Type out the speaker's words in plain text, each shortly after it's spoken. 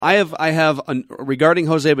regarding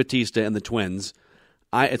Jose Bautista and the Twins,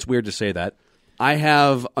 it's weird to say that. I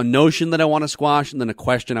have a notion that I want to squash and then a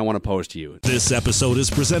question I want to pose to you. This episode is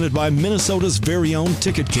presented by Minnesota's very own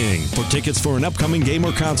Ticket King. For tickets for an upcoming game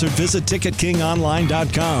or concert, visit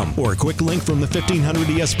TicketKingOnline.com or a quick link from the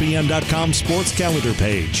 1500ESPN.com sports calendar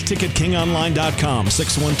page. TicketKingOnline.com,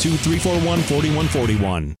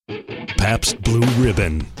 612-341-4141. Pabst Blue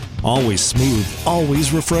Ribbon. Always smooth,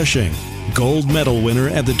 always refreshing. Gold medal winner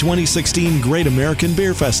at the 2016 Great American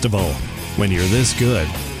Beer Festival. When you're this good,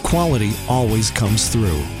 quality always comes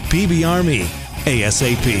through. PB Army,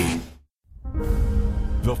 ASAP.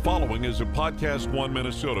 The following is a Podcast One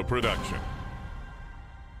Minnesota production.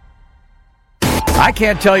 I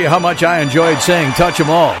can't tell you how much I enjoyed saying touch 'em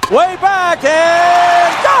all. Way back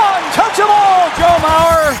and gone! Touch 'em all, Joe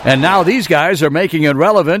Mauer! And now these guys are making it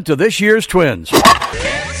relevant to this year's Twins.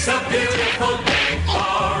 It's a beautiful day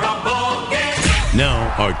for a ball game.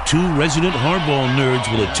 Now, our two resident hardball nerds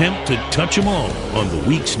will attempt to touch 'em all on the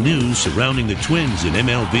week's news surrounding the Twins in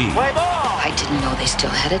MLB. Play ball! I didn't know they still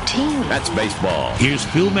had a team. That's baseball. Here's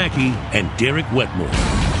Phil Mackey and Derek Wetmore.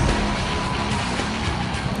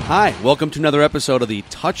 Hi, welcome to another episode of the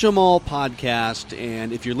Touch 'em All podcast.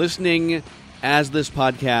 And if you're listening as this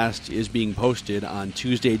podcast is being posted on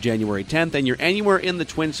Tuesday, January 10th, and you're anywhere in the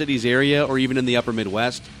Twin Cities area or even in the upper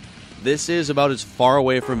Midwest, this is about as far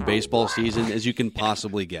away from baseball season as you can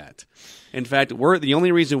possibly get. In fact, the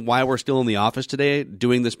only reason why we're still in the office today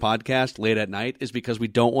doing this podcast late at night is because we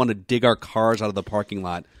don't want to dig our cars out of the parking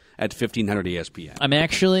lot at 1500 ESPN.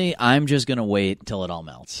 I'm just going to wait till it all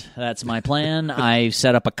melts. That's my plan. I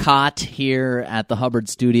set up a cot here at the Hubbard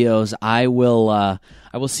Studios. I will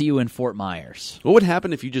see you in Fort Myers. What would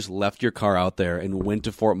happen if you just left your car out there and went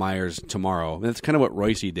to Fort Myers tomorrow? That's kind of what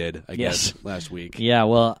Royce did, I guess, last week. Yeah,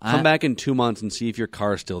 well, come back in 2 months and see if your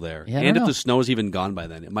car's still there. Yeah, and if the snow's even gone by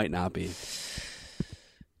then. It might not be.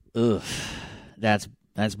 Ugh, that's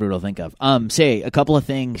brutal to think of. Say a couple of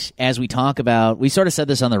things as we talk about. We sort of said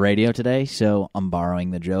this on the radio today, so I'm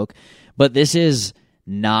borrowing the joke. But this is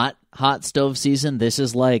not hot stove season. This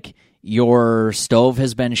is like your stove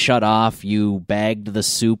has been shut off. You bagged the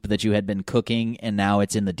soup that you had been cooking, and now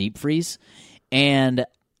it's in the deep freeze. And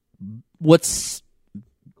what's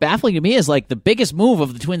baffling to me is like the biggest move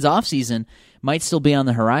of the Twins offseason might still be on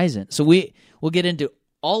the horizon. So we'll get into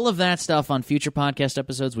all of that stuff on future podcast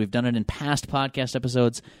episodes. We've done it in past podcast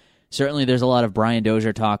episodes. Certainly there's a lot of Brian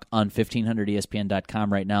Dozier talk on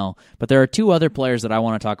 1500ESPN.com right now. But there are two other players that I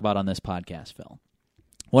want to talk about on this podcast, Phil.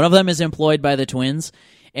 One of them is employed by the Twins,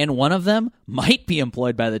 and one of them might be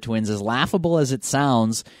employed by the Twins, as laughable as it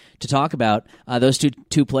sounds to talk about. Those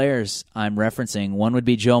two players I'm referencing, one would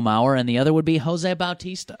be Joe Mauer, and the other would be Jose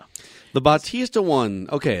Bautista. The Bautista one,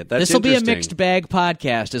 okay, that's This will be a interesting. mixed bag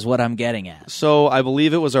podcast is what I'm getting at. So I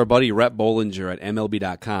believe it was our buddy Rhett Bollinger at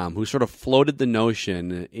MLB.com who sort of floated the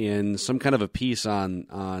notion in some kind of a piece on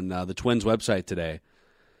the Twins website today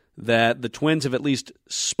that the Twins have at least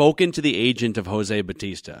spoken to the agent of Jose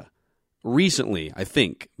Bautista recently, I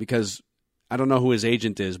think, because I don't know who his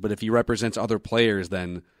agent is, but if he represents other players,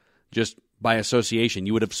 then just by association,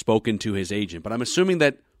 you would have spoken to his agent. But I'm assuming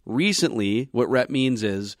that recently what Rhett means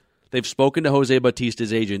is they've spoken to Jose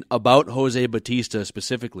Bautista's agent about Jose Bautista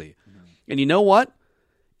specifically. And you know what?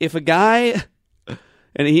 If a guy,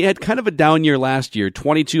 and he had kind of a down year last year,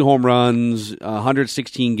 22 home runs,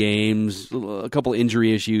 116 games, a couple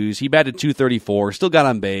injury issues. He batted .234, still got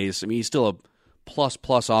on base. I mean, he's still a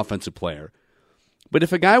plus offensive player. But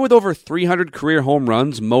if a guy with over 300 career home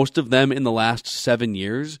runs, most of them in the last 7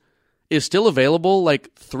 years, is still available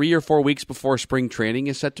like 3 or 4 weeks before spring training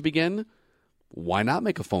is set to begin, why not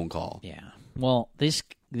make a phone call? Yeah. Well, this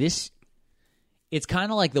it's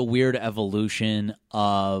kind of like the weird evolution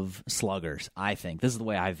of sluggers, I think. This is the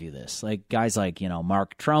way I view this. Like guys like,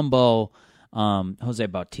 Mark Trumbo, Jose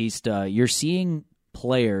Bautista, you're seeing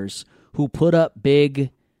players who put up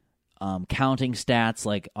big counting stats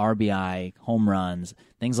like RBI, home runs,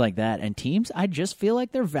 things like that. And teams, I just feel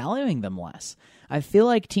like they're valuing them less. I feel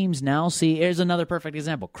like teams now see, here's another perfect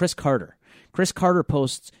example, Chris Carter. Chris Carter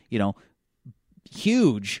posts,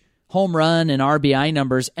 huge home run and RBI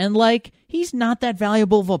numbers, and he's not that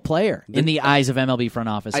valuable of a player in the eyes of MLB front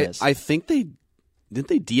offices. I think didn't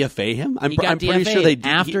they DFA him? I'm pretty sure they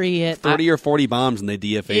after he hit 30 or 40 bombs and they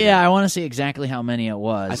DFA'd him. Yeah, I want to see exactly how many it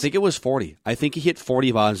was. I think it was 40. I think he hit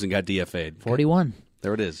 40 bombs and got DFA'd. 41.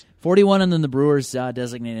 There it is. 41, and then the Brewers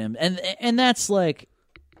designated him, and that's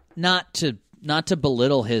not to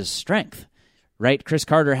belittle his strength. Right? Chris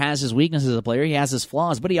Carter has his weaknesses as a player. He has his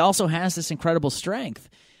flaws, but he also has this incredible strength.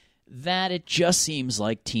 that it just seems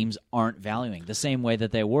like teams aren't valuing the same way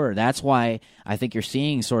that they were. That's why I think you're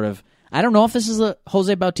seeing sort of, I don't know if this is a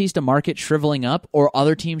Jose Bautista market shriveling up or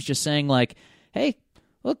other teams just saying like, hey,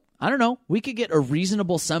 look, I don't know, we could get a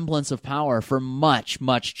reasonable semblance of power for much,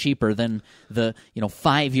 much cheaper than the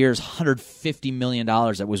 5 years, $150 million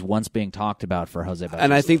that was once being talked about for Jose Bautista.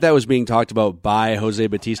 And I think that was being talked about by Jose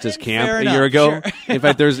Bautista's camp a year ago. Sure. In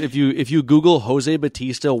fact, if you Google Jose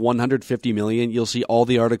Bautista $150 million, you'll see all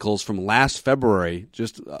the articles from last February,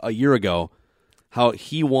 just a year ago, how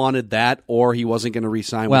he wanted that or he wasn't going to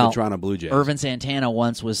re-sign with the Toronto Blue Jays. Irvin Santana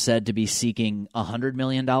once was said to be seeking a $100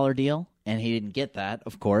 million deal. And he didn't get that,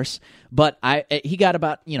 of course. But he got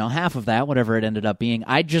about half of that, whatever it ended up being.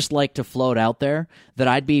 I'd just like to float out there that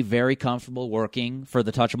I'd be very comfortable working for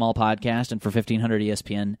the Touch 'Em All podcast and for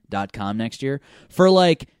 1500ESPN.com next year for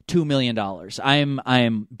like $2 million. I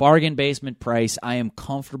am bargain basement price. I am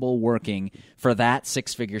comfortable working for that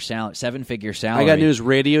seven-figure salary. I got news.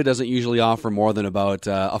 Radio doesn't usually offer more than about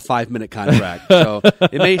a 5-minute contract. So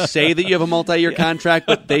it may say that you have a multi-year contract,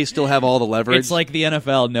 but they still have all the leverage. It's like the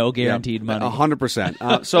NFL, no guaranteed money.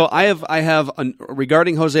 100%. So I have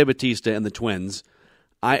regarding Jose Bautista and the Twins.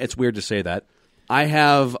 It's weird to say that. I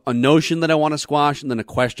have a notion that I want to squash and then a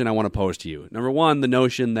question I want to pose to you. Number one, the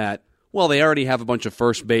notion that, well, they already have a bunch of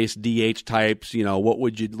first base DH types. What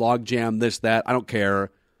would you log jam this, that? I don't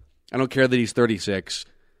care. I don't care that he's 36.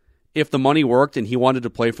 If the money worked and he wanted to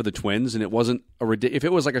play for the Twins and it wasn't if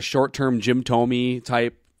it was like a short-term Jim Thome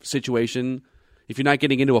type situation, if you're not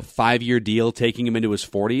getting into a 5-year deal, taking him into his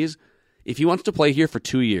 40s, if he wants to play here for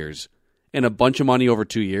 2 years and a bunch of money over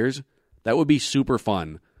 2 years, that would be super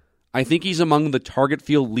fun. I think he's among the target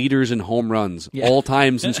field leaders in home runs all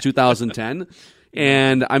time since 2010.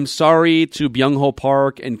 And I'm sorry to Byung-Ho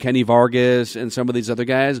Park and Kenny Vargas and some of these other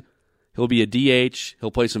guys. He'll be a DH.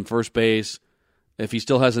 He'll play some first base. If he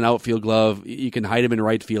still has an outfield glove, you can hide him in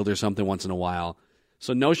right field or something once in a while.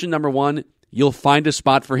 So notion number one, you'll find a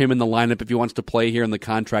spot for him in the lineup if he wants to play here and the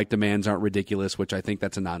contract demands aren't ridiculous, which I think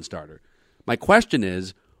that's a non-starter. My question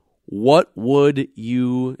is, what would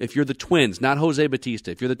you, if you're the Twins, not Jose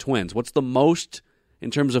Bautista, if you're the Twins, what's the most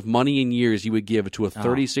in terms of money and years you would give to a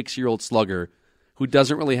 36-year-old slugger who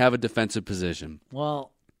doesn't really have a defensive position?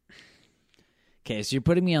 Well, okay, so you're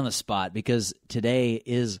putting me on the spot because today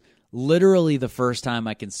is literally the first time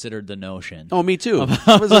I considered the notion. Oh, me too.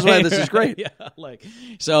 This is why this is great.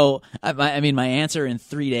 So I mean, my answer in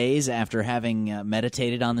 3 days after having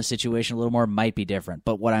meditated on the situation a little more might be different.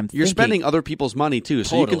 But what you're spending other people's money too,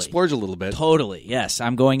 so you can splurge a little bit. Totally, yes.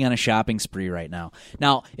 I'm going on a shopping spree right now.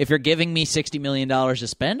 Now, if you're giving me $60 million to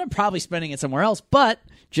spend, I'm probably spending it somewhere else. But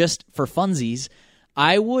just for funsies,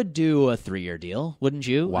 I would do a 3-year deal, wouldn't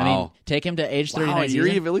you? Wow. I mean, take him to age 39. Wow,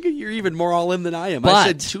 you're even more all in than I am. I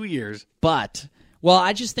said 2 years. Well,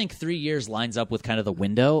 I just think 3 years lines up with kind of the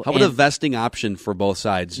window. How about a vesting option for both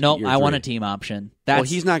sides? No, I want a team option. Well,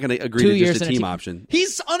 he's not going to agree to just a team option.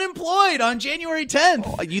 He's unemployed on January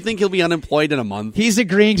 10th. Oh, you think he'll be unemployed in a month? He's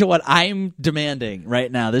agreeing to what I'm demanding right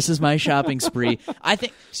now. This is my shopping spree. I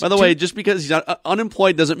think. By the way, just because he's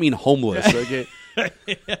unemployed doesn't mean homeless. Okay.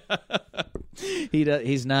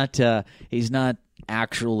 He's not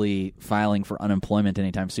actually filing for unemployment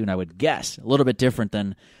anytime soon, I would guess. A little bit different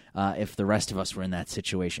than if the rest of us were in that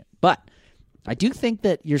situation. But I do think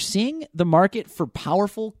that you're seeing the market for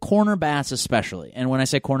powerful corner bats especially. And when I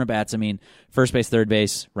say corner bats, I mean first base, third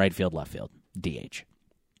base, right field, left field, DH.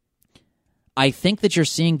 I think that you're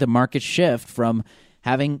seeing the market shift from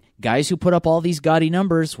having guys who put up all these gaudy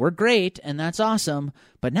numbers were great, and that's awesome.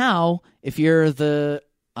 But now, if you're the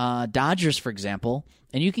Dodgers, for example,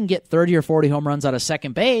 and you can get 30 or 40 home runs out of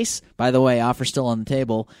second base, by the way, offer still on the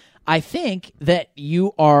table, I think that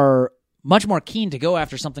you are much more keen to go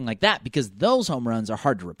after something like that because those home runs are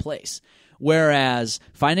hard to replace. Whereas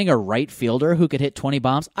finding a right fielder who could hit 20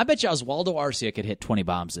 bombs, I bet you Oswaldo Arcia could hit 20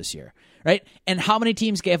 bombs this year, right? And how many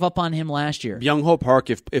teams gave up on him last year? Byung-Ho Park,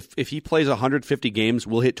 if he plays 150 games,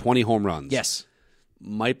 will hit 20 home runs. Yes.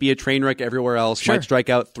 Might be a train wreck everywhere else. Sure. Might strike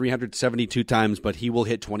out 372 times, but he will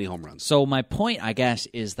hit 20 home runs. So my point, I guess,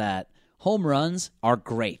 is that home runs are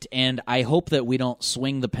great, and I hope that we don't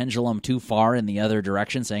swing the pendulum too far in the other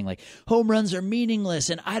direction, saying like, home runs are meaningless,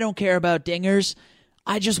 and I don't care about dingers.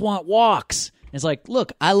 I just want walks. It's like,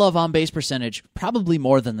 look, I love on-base percentage probably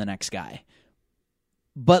more than the next guy.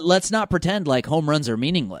 But let's not pretend like home runs are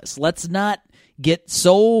meaningless. Let's not get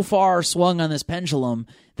so far swung on this pendulum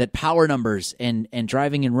that power numbers and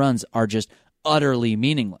driving in runs are just utterly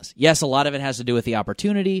meaningless. Yes, a lot of it has to do with the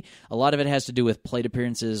opportunity. A lot of it has to do with plate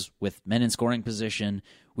appearances, with men in scoring position.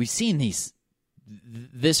 We've seen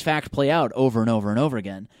this fact play out over and over and over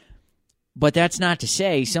again. But that's not to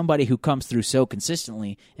say somebody who comes through so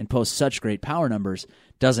consistently and posts such great power numbers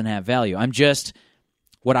doesn't have value.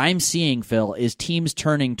 What I'm seeing, Phil, is teams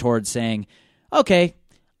turning towards saying, okay,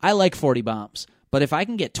 I like 40 bombs, but if I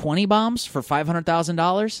can get 20 bombs for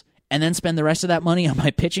 $500,000 and then spend the rest of that money on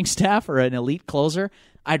my pitching staff or an elite closer,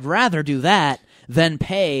 I'd rather do that than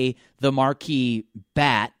pay the marquee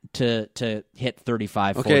bat to hit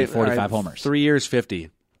 35, 40, 45 homers. 3 years, 50.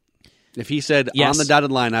 If he said Yes. on the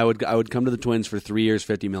dotted line, I would come to the Twins for 3 years,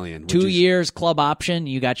 $50 million. 2 years, club option,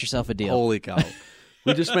 you got yourself a deal. Holy cow.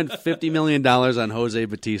 We just spent $50 million on Jose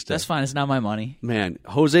Bautista. That's fine. It's not my money. Man,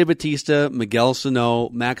 Jose Bautista, Miguel Sano,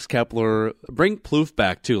 Max Kepler. Bring Plouffe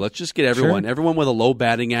back, too. Let's just get everyone. Sure. Everyone with a low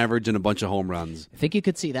batting average and a bunch of home runs. I think you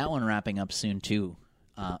could see that one wrapping up soon, too,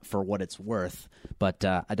 for what it's worth. But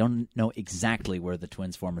I don't know exactly where the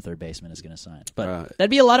Twins' former third baseman is going to sign. But that'd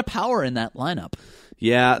be a lot of power in that lineup.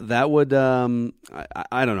 Yeah, that would. I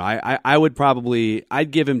don't know. I would probably. I'd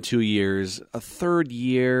give him 2 years. A third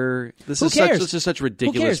year. This is such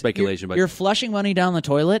ridiculous speculation. You're flushing money down the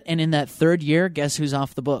toilet, and in that third year, guess who's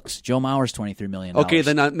off the books? Joe Mauer's $23 million. Okay,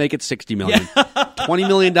 then make it $60 million. $20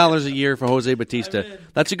 million a year for Jose Bautista.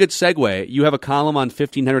 That's a good segue. You have a column on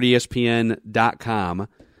 1500ESPN.com.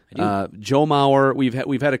 Joe Mauer,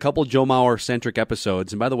 we've had a couple Joe Mauer centric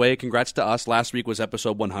episodes, and by the way, congrats to us. Last week was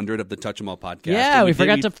episode 100 of the Touch 'Em All podcast. Yeah, we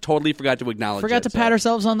totally forgot to acknowledge. Forgot to pat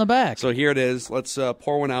ourselves on the back. So here it is. Let's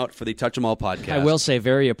pour one out for the Touch 'Em All podcast. I will say,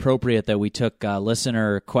 very appropriate that we took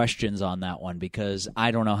listener questions on that one, because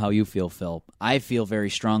I don't know how you feel, Phil. I feel very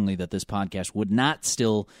strongly that this podcast would not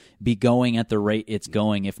still be going at the rate it's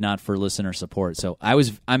going if not for listener support. So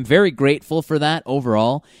I'm very grateful for that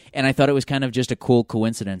overall, and I thought it was kind of just a cool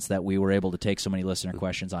coincidence that we were able to take so many listener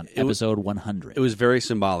questions on episode 100. It was very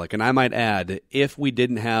symbolic, and I might add, if we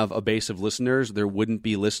didn't have a base of listeners, there wouldn't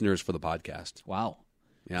be listeners for the podcast. Wow.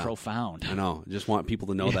 Yeah. Profound. I know. Just want people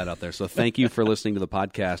to know that out there. So thank you for listening to the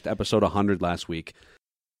podcast, episode 100 last week.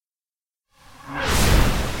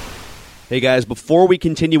 Hey guys, before we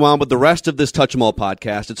continue on with the rest of this Touch 'Em All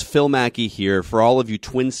podcast, it's Phil Mackey here for all of you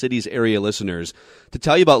Twin Cities area listeners to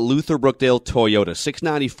tell you about Luther Brookdale Toyota.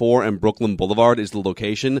 694 and Brooklyn Boulevard is the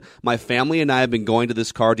location. My family and I have been going to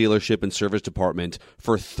this car dealership and service department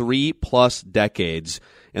for 3+ decades.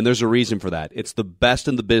 And there's a reason for that. It's the best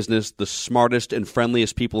in the business, the smartest and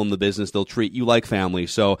friendliest people in the business. They'll treat you like family.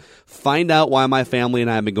 So find out why my family and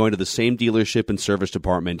I have been going to the same dealership and service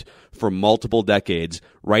department for multiple decades,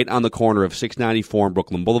 right on the corner of 694 and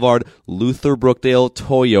Brooklyn Boulevard,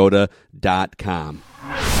 LutherBrookdaleToyota.com.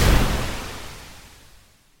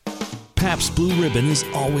 Pabst Blue Ribbon is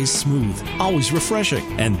always smooth, always refreshing,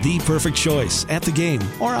 and the perfect choice at the game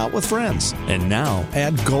or out with friends. And now,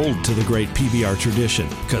 add gold to the great PBR tradition,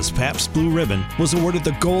 because Pabst Blue Ribbon was awarded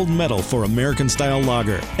the gold medal for American-style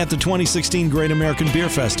lager at the 2016 Great American Beer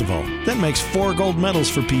Festival. That makes 4 gold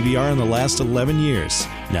medals for PBR in the last 11 years.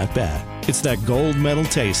 Not bad. It's that gold medal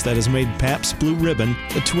taste that has made Pabst Blue Ribbon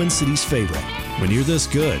the Twin Cities favorite. When you're this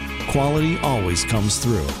good, quality always comes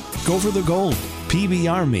through. Go for the gold.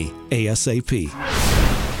 PBR me ASAP.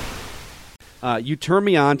 You turned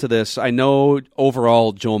me on to this. I know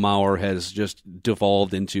overall Joe Mauer has just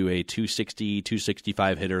devolved into a 260,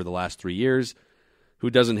 265 hitter the last 3 years, who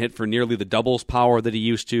doesn't hit for nearly the doubles power that he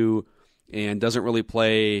used to, and doesn't really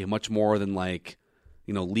play much more than league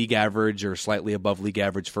average or slightly above league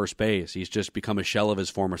average first base. He's just become a shell of his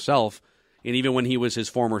former self. And even when he was his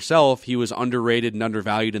former self, he was underrated and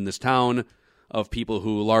undervalued in this town of people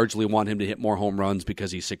who largely want him to hit more home runs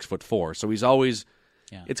because he's 6'4". So he's always,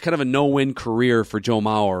 it's kind of a no-win career for Joe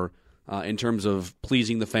Mauer in terms of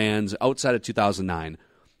pleasing the fans outside of 2009.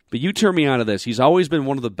 But you turn me on to this. He's always been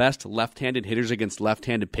one of the best left-handed hitters against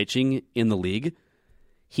left-handed pitching in the league.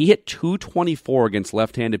 He hit .224 against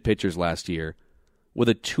left-handed pitchers last year with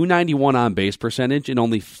a .291 on-base percentage and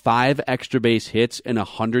only 5 extra base hits and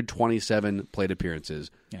 127 plate appearances.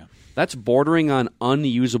 Yeah. That's bordering on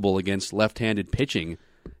unusable against left-handed pitching.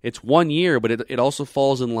 It's 1 year, but it also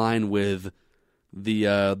falls in line with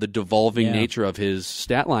the devolving nature of his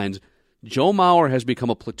stat lines. Joe Mauer has become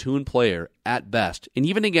a platoon player at best, and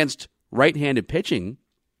even against right-handed pitching,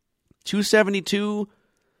 .272,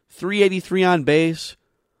 .383 on base,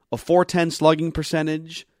 a .410 slugging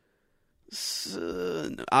percentage.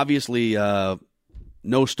 Obviously,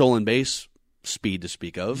 no stolen base speed to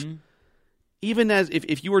speak of. Mm-hmm. Even as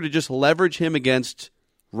if you were to just leverage him against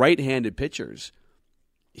right-handed pitchers,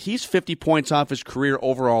 he's 50 points off his career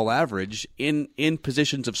overall average in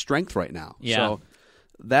positions of strength right now. Yeah. So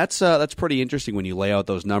that's pretty interesting when you lay out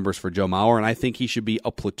those numbers for Joe Mauer, and I think he should be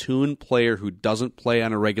a platoon player who doesn't play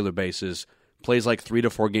on a regular basis, plays like 3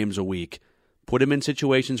 to 4 games a week, Put him in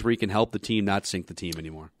situations where he can help the team, not sink the team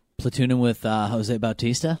anymore. Platooning with Jose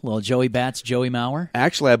Bautista, little Joey Bats, Joey Mauer.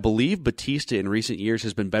 Actually, I believe Bautista in recent years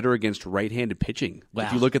has been better against right-handed pitching. Wow.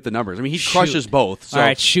 If you look at the numbers, I mean, he crushes both. So, all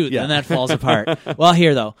right, shoot, yeah. then that falls apart. Well,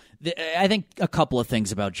 here though, I think a couple of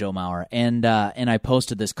things about Joe Mauer, and I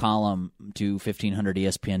posted this column to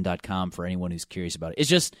 1500ESPN.com for anyone who's curious about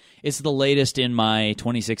it. It's the latest in my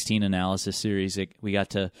 2016 analysis series. We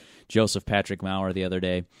got to Joseph Patrick Mauer the other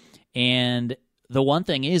day, and the one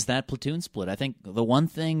thing is that platoon split. I think the one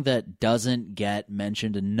thing that doesn't get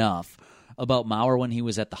mentioned enough about Mauer when he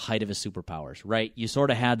was at the height of his superpowers, right? You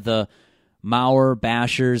sort of had the Mauer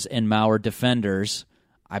bashers and Mauer defenders,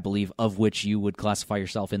 I believe, of which you would classify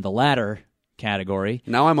yourself in the latter category.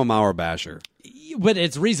 Now I'm a Mauer basher. But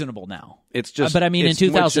it's reasonable now. It's just, but I mean, in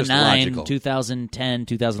 2009, 2010, 2010,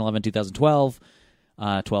 2011, 2012,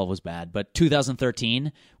 12 was bad. But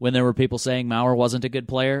 2013, when there were people saying Mauer wasn't a good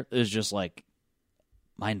player, it was just like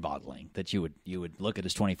mind-boggling that you would look at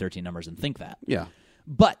his 2013 numbers and think that. Yeah.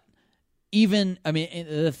 But even, I mean,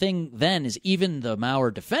 the thing then is even the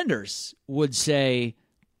Mauer defenders would say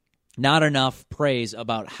not enough praise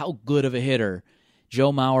about how good of a hitter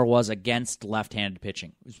Joe Mauer was against left-handed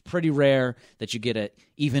pitching. It was pretty rare that you get an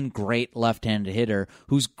even great left-handed hitter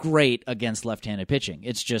who's great against left-handed pitching.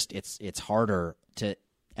 It's just, it's harder to,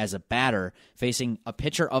 as a batter, facing a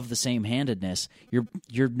pitcher of the same handedness,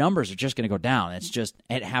 your numbers are just going to go down.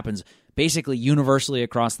 It happens basically universally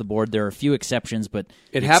across the board. There are a few exceptions, but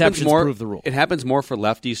exceptions prove the rule. It happens more for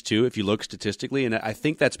lefties too, if you look statistically, and I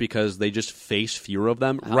think that's because they just face fewer of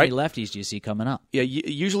them. How many lefties do you see coming up? Yeah,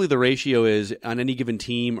 usually the ratio is on any given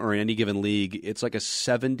team or in any given league, it's like a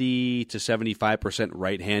 70 to 75%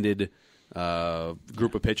 right-handed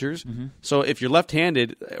group of pitchers. Mm-hmm. So if you're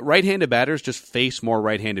left-handed, right-handed batters just face more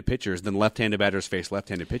right-handed pitchers than left-handed batters face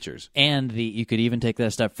left-handed pitchers. And you could even take that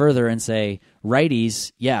a step further and say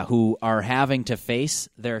righties, who are having to face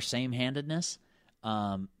their same-handedness,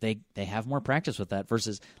 they have more practice with that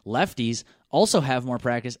versus lefties also have more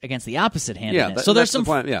practice against the opposite handedness. Yeah, so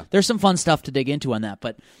there's some fun stuff to dig into on that.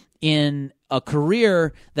 But in a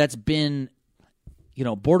career that's been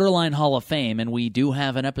borderline Hall of Fame, and we do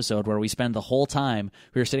have an episode where we spend the whole time,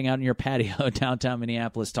 we were sitting out in your patio downtown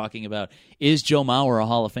Minneapolis talking about, is Joe Mauer a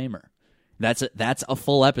Hall of Famer? That's a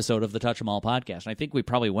full episode of the Touch 'Em All podcast. And I think we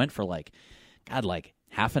probably went for like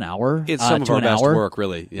half an hour. It's some of our best work,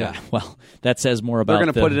 really. Yeah. Well, that says more about. We're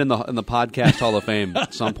going to put it in the podcast Hall of Fame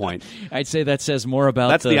at some point. I'd say that says more about.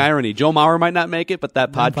 That's the irony. Joe Mauer might not make it, but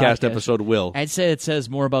that podcast episode will. I'd say it says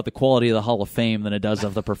more about the quality of the Hall of Fame than it does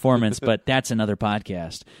of the performance, but that's another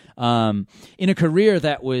podcast. In a career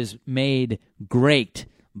that was made great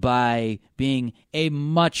by being a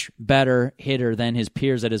much better hitter than his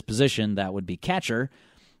peers at his position, that would be catcher,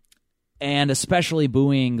 and especially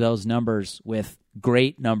buoying those numbers with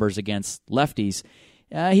great numbers against lefties,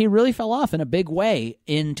 he really fell off in a big way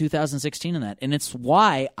in 2016 in that. And it's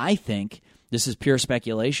why I think, this is pure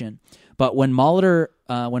speculation, but when Paul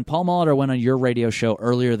Molitor went on your radio show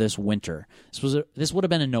earlier this winter, this would have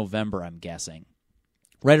been in November, I'm guessing,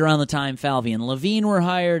 right around the time Falvey and Levine were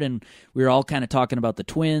hired, and we were all kind of talking about the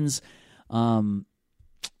Twins, and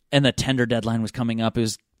the tender deadline was coming up. It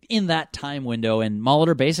was in that time window, and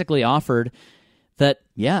Molitor basically offered that,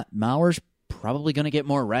 Mauer's probably going to get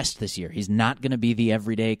more rest this year. He's not going to be the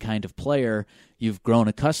everyday kind of player you've grown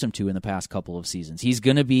accustomed to in the past couple of seasons. He's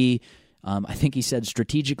going to be, I think he said,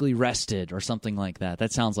 strategically rested or something like that.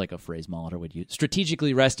 That sounds like a phrase Molitor would use.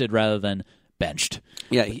 Strategically rested rather than benched.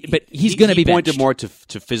 Yeah, but he's going to be benched. He pointed more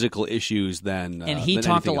to physical issues than and he than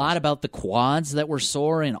talked a lot else. About the quads that were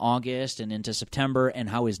sore in August and into September, and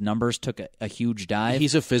how his numbers took a huge dive.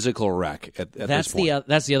 He's a physical wreck at this point.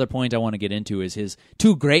 That's the other point I want to get into is his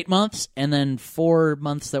 2 great months and then 4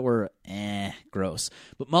 months that were gross.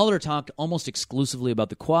 But Molitor talked almost exclusively about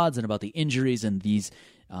the quads and about the injuries and these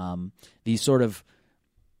sort of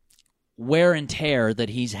wear and tear that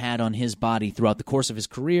he's had on his body throughout the course of his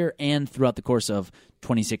career and throughout the course of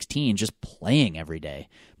 2016, just playing every day.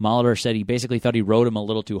 Molitor said he basically thought he rode him a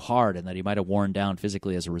little too hard and that he might have worn down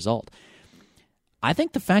physically as a result. I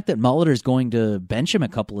think the fact that Molitor is going to bench him a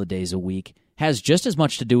couple of days a week has just as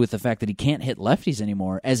much to do with the fact that he can't hit lefties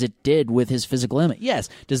anymore as it did with his physical limit. Yes,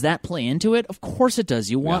 does that play into it? Of course it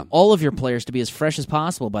does. You want all of your players to be as fresh as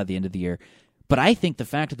possible by the end of the year. But I think the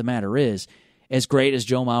fact of the matter is, as great as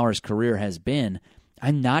Joe Mauer's career has been,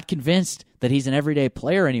 I'm not convinced that he's an everyday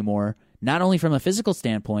player anymore, not only from a physical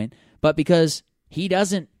standpoint, but because he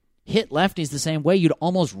doesn't hit lefties the same way. You'd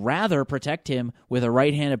almost rather protect him with a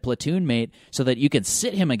right-handed platoon mate so that you can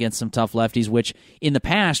sit him against some tough lefties, which in the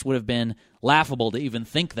past would have been laughable to even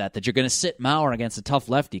think that you're going to sit Mauer against a tough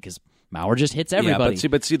lefty, because Mauer just hits everybody. Yeah,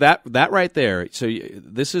 but see that right there. So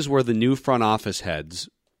this is where the new front office heads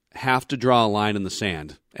have to draw a line in the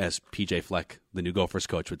sand, as PJ Fleck, the new Gophers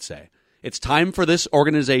coach, would say. It's time for this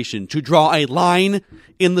organization to draw a line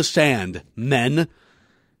in the sand, men.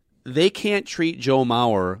 They can't treat Joe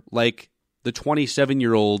Mauer like the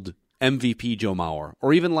 27-year-old MVP Joe Mauer,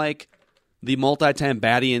 or even like the multi-time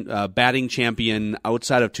batting champion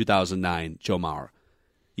outside of 2009 Joe Mauer.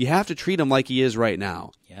 You have to treat him like he is right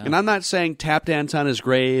now. Yeah. And I'm not saying tap dance on his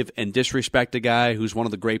grave and disrespect a guy who's one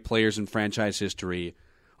of the great players in franchise history,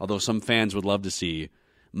 although some fans would love to see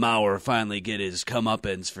Mauer finally get his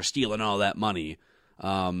comeuppance for stealing all that money.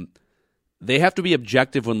 They have to be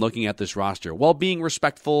objective when looking at this roster, while being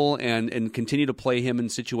respectful and continue to play him in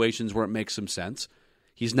situations where it makes some sense.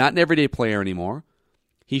 He's not an everyday player anymore.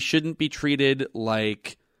 He shouldn't be treated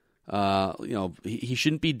like, he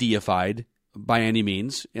shouldn't be deified by any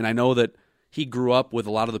means. And I know that he grew up with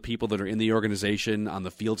a lot of the people that are in the organization on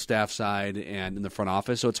the field staff side and in the front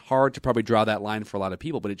office, so it's hard to probably draw that line for a lot of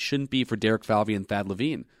people, but it shouldn't be for Derek Falvey and Thad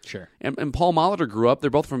Levine. Sure. And Paul Molitor grew up. They're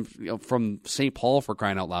both from St. Paul, for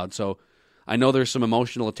crying out loud, so I know there's some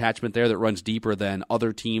emotional attachment there that runs deeper than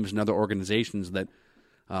other teams and other organizations that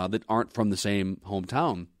aren't from the same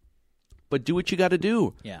hometown. But do what you got to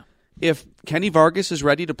do. Yeah. If Kenny Vargas is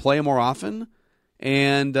ready to play more often,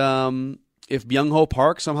 and if Byung-Ho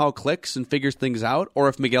Park somehow clicks and figures things out, or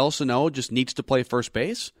if Miguel Sano just needs to play first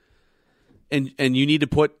base, and you need to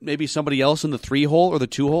put maybe somebody else in the 3-hole or the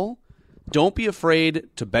 2-hole, don't be afraid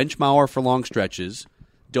to bench Mauer for long stretches.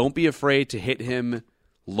 Don't be afraid to hit him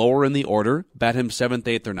lower in the order, bat him 7th,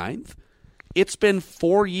 8th, or 9th. It's been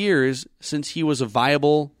 4 years since he was a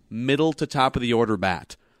viable middle to top of the order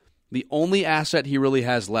bat. The only asset he really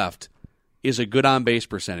has left is a good on-base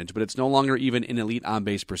percentage, but it's no longer even an elite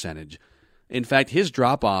on-base percentage. In fact, his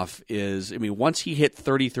drop-off is, once he hit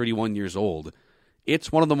 30, 31 years old,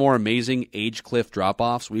 it's one of the more amazing age cliff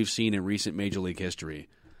drop-offs we've seen in recent Major League history.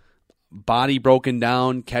 Body broken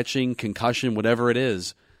down, catching, concussion, whatever it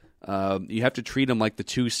is, you have to treat him like the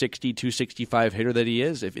 260, 265 hitter that he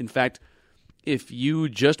is. If you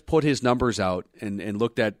just put his numbers out and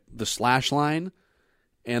looked at the slash line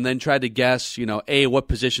and then tried to guess, what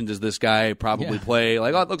position does this guy probably play?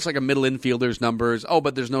 Like, it looks like a middle infielder's numbers. Oh,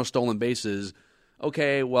 but there's no stolen bases.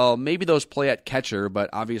 Okay, well, maybe those play at catcher,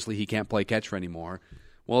 but obviously he can't play catcher anymore.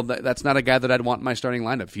 Well, that's not a guy that I'd want in my starting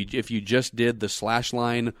lineup. If you just did the slash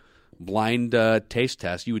line blind taste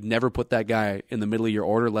test, you would never put that guy in the middle of your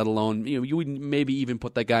order, let alone, you would maybe even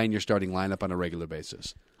put that guy in your starting lineup on a regular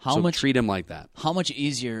basis. Treat him like that. How much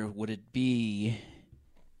easier would it be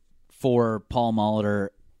for Paul Molitor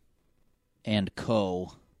and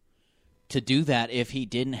co. to do that if he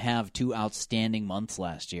didn't have 2 outstanding months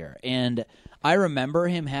last year? And I remember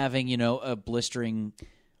him having, a blistering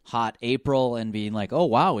hot April and being like, oh,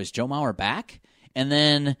 wow, is Joe Mauer back? And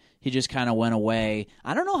then he just kind of went away.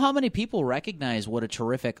 I don't know how many people recognize what a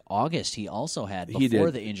terrific August he also had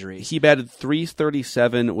before the injuries. He batted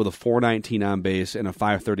 .337 with a .419 on base and a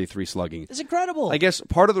 .533 slugging. It's incredible. I guess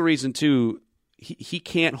part of the reason, too, he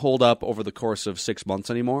can't hold up over the course of 6 months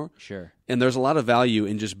anymore. Sure. And there's a lot of value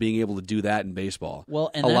in just being able to do that in baseball.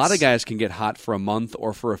 Well, and a lot of guys can get hot for a month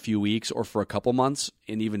or for a few weeks or for a couple months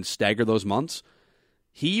and even stagger those months.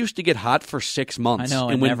 He used to get hot for 6 months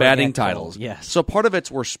and win batting titles. Yes. So part of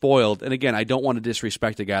it's we're spoiled. And again, I don't want to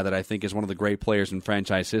disrespect a guy that I think is one of the great players in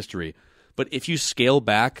franchise history. But if you scale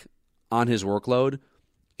back on his workload,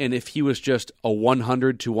 and if he was just a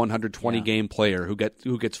 100 to 120 game player who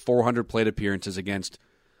gets 400 plate appearances against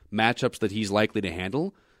matchups that he's likely to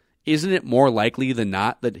handle, isn't it more likely than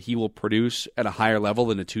not that he will produce at a higher level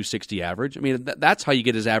than a 260 average? That's how you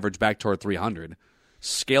get his average back toward 300.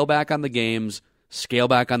 Scale back on the games. Scale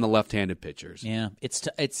back on the left-handed pitchers. Yeah,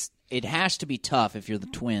 it has to be tough if you're the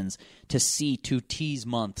Twins to see 2 tease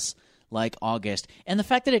months like August. And the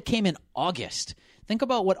fact that it came in August. Think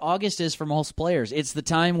about what August is for most players. It's the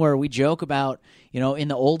time where we joke about, in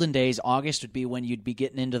the olden days, August would be when you'd be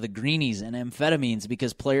getting into the greenies and amphetamines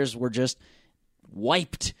because players were just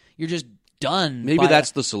wiped. You're just done. Maybe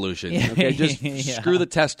that's the solution. Okay, just screw the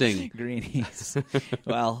testing. Greenies.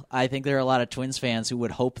 Well, I think there are a lot of Twins fans who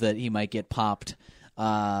would hope that he might get popped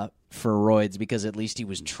for roids because at least he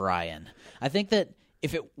was trying. I think that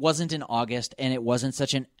if it wasn't in August and it wasn't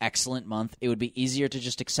such an excellent month, it would be easier to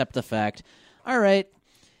just accept the fact, all right,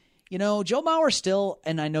 Joe Mauer still,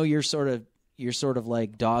 and I know you're sort of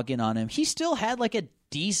like dogging on him, he still had like a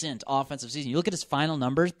decent offensive season. You look at his final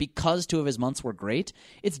numbers, because 2 of his months were great,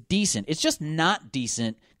 it's decent. It's just not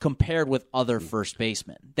decent compared with other first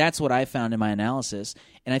basemen. That's what I found in my analysis.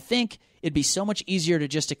 And I think it'd be so much easier to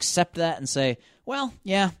just accept that and say, well,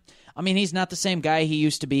 yeah, I mean, he's not the same guy he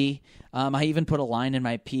used to be. I even put a line in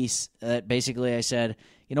my piece that basically I said,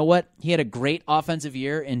 you know what? He had a great offensive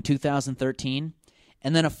year in 2013,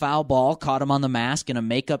 and then a foul ball caught him on the mask in a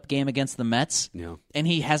makeup game against the Mets, and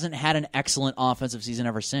he hasn't had an excellent offensive season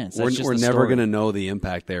ever since. We're never going to know the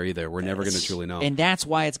impact there either. We're never going to truly know. And that's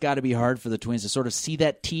why it's got to be hard for the Twins to sort of see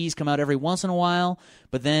that tease come out every once in a while,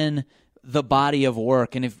 but then the body of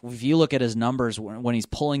work. And if you look at his numbers when he's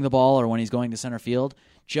pulling the ball or when he's going to center field,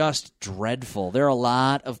 just dreadful. There are a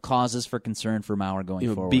lot of causes for concern for Mauer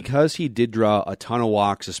going forward. Because he did draw a ton of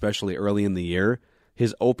walks, especially early in the year,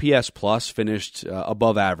 his OPS plus finished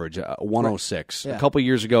above average, 106. Right. Yeah. A couple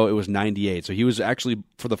years ago, it was 98. So he was actually,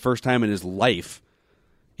 for the first time in his life,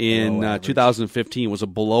 in 2015, was a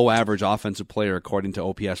below-average offensive player according to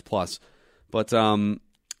OPS plus. But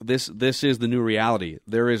this is the new reality.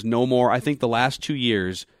 There is no more. I think the last 2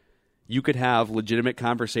 years, you could have legitimate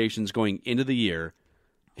conversations going into the year.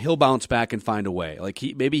 He'll bounce back and find a way. Like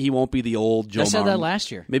maybe he won't be the old Joe. I said that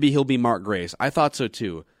last year. Maybe he'll be Mark Grace. I thought so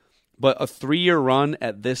too. But a 3-year run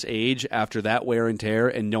at this age after that wear and tear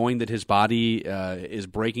and knowing that his body is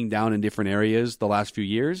breaking down in different areas the last few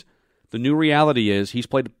years, the new reality is he's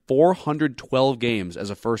played 412 games as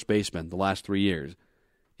a first baseman the last 3 years,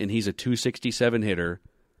 and he's a .267 hitter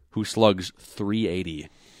who slugs .380.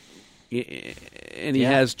 And he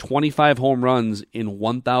has 25 home runs in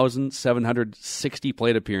 1,760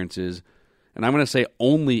 plate appearances, and I'm going to say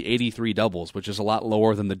only 83 doubles, which is a lot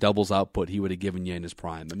lower than the doubles output he would have given you in his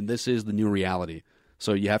prime. I mean, this is the new reality,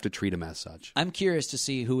 so you have to treat him as such. I'm curious to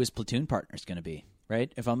see who his platoon partner is going to be,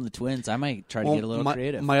 right? If I'm the Twins, I might try to get a little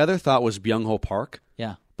creative. My other thought was Byung-Ho Park.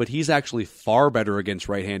 Yeah. But he's actually far better against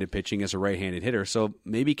right-handed pitching as a right-handed hitter, so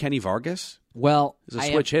maybe Kenny Vargas? Well, is a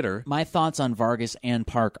switch hitter. My thoughts on Vargas and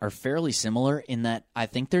Park are fairly similar in that I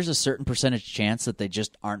think there's a certain percentage chance that they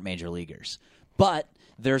just aren't major leaguers. But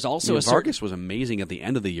there's also Vargas was amazing at the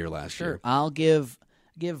end of the year last year. I'll give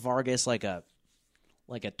Vargas like a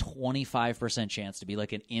 25% chance to be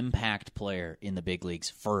like an impact player in the big leagues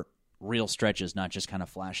for real stretches, not just kind of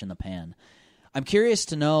flash in the pan. I'm curious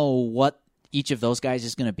to know what each of those guys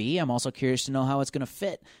is going to be. I'm also curious to know how it's going to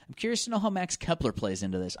fit. I'm curious to know how Max Kepler plays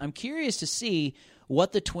into this. I'm curious to see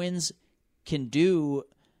what the Twins can do.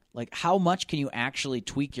 Like, how much can you actually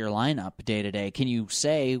tweak your lineup day to day? Can you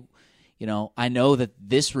say, I know that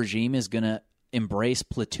this regime is going to embrace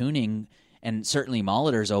platooning, and certainly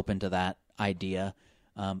Molitor's open to that idea,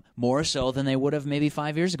 more so than they would have maybe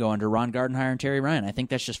 5 years ago under Ron Gardenhire and Terry Ryan. I think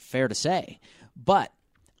that's just fair to say. But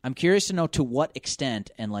I'm curious to know to what extent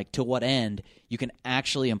and to what end you can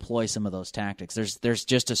actually employ some of those tactics. There's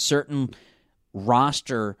just a certain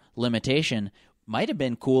roster limitation. Might have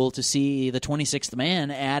been cool to see the 26th man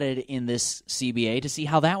added in this CBA to see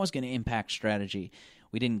how that was going to impact strategy.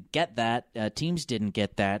 We didn't get that. Teams didn't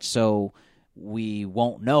get that, so we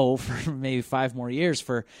won't know for maybe 5 more years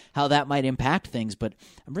for how that might impact things. But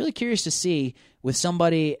I'm really curious to see with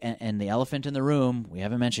somebody, and the elephant in the room, we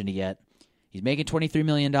haven't mentioned it yet, he's making $23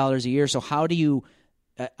 million a year, so how do you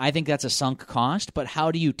I think that's a sunk cost, but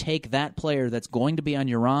how do you take that player that's going to be on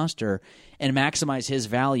your roster and maximize his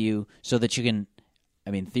value so that you can,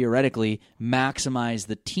 theoretically, maximize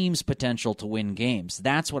the team's potential to win games?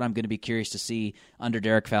 That's what I'm going to be curious to see under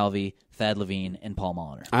Derek Falvey, Thad Levine, and Paul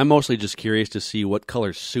Molitor. I'm mostly just curious to see what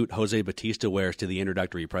color suit Jose Bautista wears to the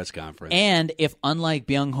introductory press conference. And if, unlike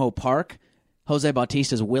Byung-Ho Park, Jose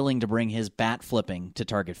Bautista is willing to bring his bat flipping to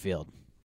Target Field.